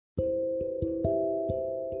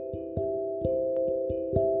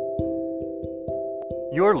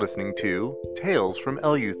You're listening to Tales from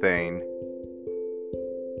Eluthanai.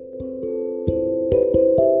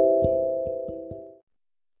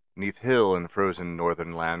 Neath hill in frozen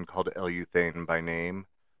northern land called Eluthanai by name,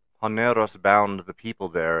 Honeros bound the people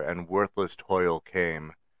there, and worthless toil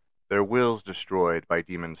came. Their wills destroyed by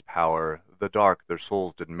demons' power, the dark their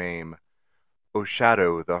souls did maim. O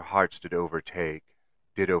shadow their hearts did overtake.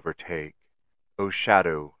 O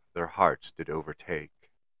shadow their hearts did overtake.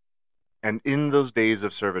 And in those days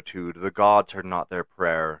of servitude the gods heard not their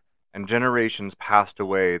prayer, and generations passed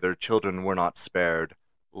away, their children were not spared.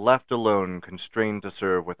 Left alone, constrained to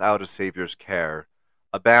serve without a Saviour's care,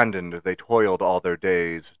 abandoned they toiled all their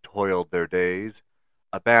days,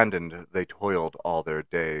 abandoned they toiled all their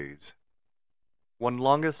days. One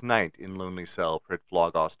longest night in lonely cell prayed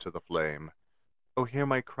Flogos to the flame. O hear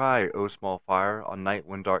my cry, O small fire, on night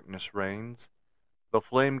when darkness reigns. The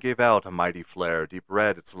flame gave out a mighty flare, deep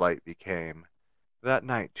red its light became. That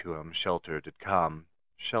night to him shelter did come.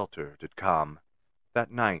 That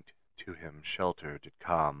night to him shelter did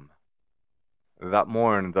come. That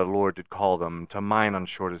morn the Lord did call them to mine on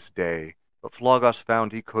shortest day, but Flogos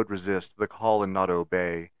found he could resist the call and not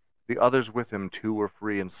obey. The others with him too were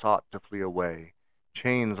free and sought to flee away.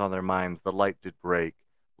 Chains on their minds the light did break,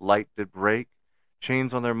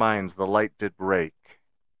 chains on their minds the light did break.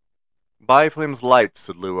 By flame's light,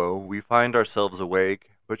 said Luo, we find ourselves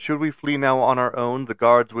awake, but should we flee now on our own, the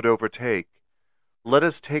guards would overtake. Let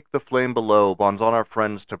us take the flame below, bonds on our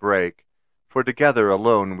friends to break, for together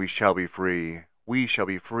alone we shall be free,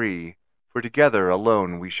 for together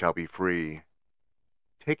alone we shall be free.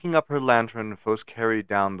 Taking up her lantern, Fos carried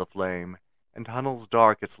down the flame, and tunnels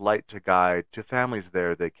dark its light to guide, to families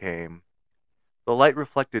there they came. The light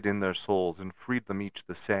reflected in their souls, and freed them each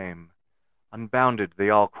the same. Unbounded they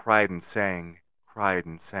all cried and sang,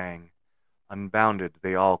 unbounded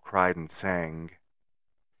they all cried and sang.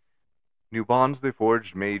 New bonds they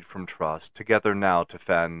forged made from trust, together now to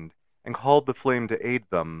fend, and called the flame to aid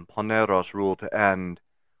them, Poneros' rule to end.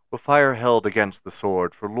 With fire held against the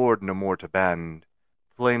sword, for Lord no more to bend.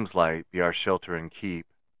 Flame's light be our shelter and keep,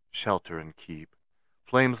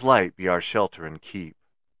 Flame's light be our shelter and keep.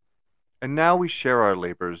 And now we share our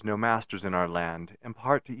labors, no masters in our land,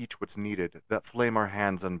 impart to each what's needed, that flame our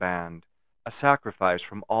hands unband. A sacrifice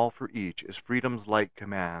from all for each is freedom's light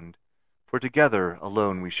command. For together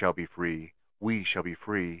alone we shall be free,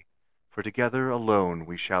 for together alone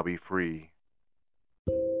we shall be free.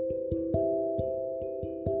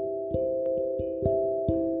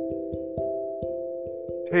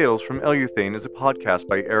 Tales from Eluthanai is a podcast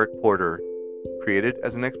by Eric Porter, created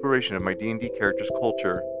as an exploration of my D&D character's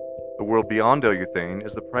culture. The world beyond Eluthanai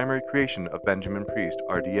is the primary creation of Benjamin Priest,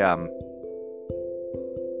 RDM.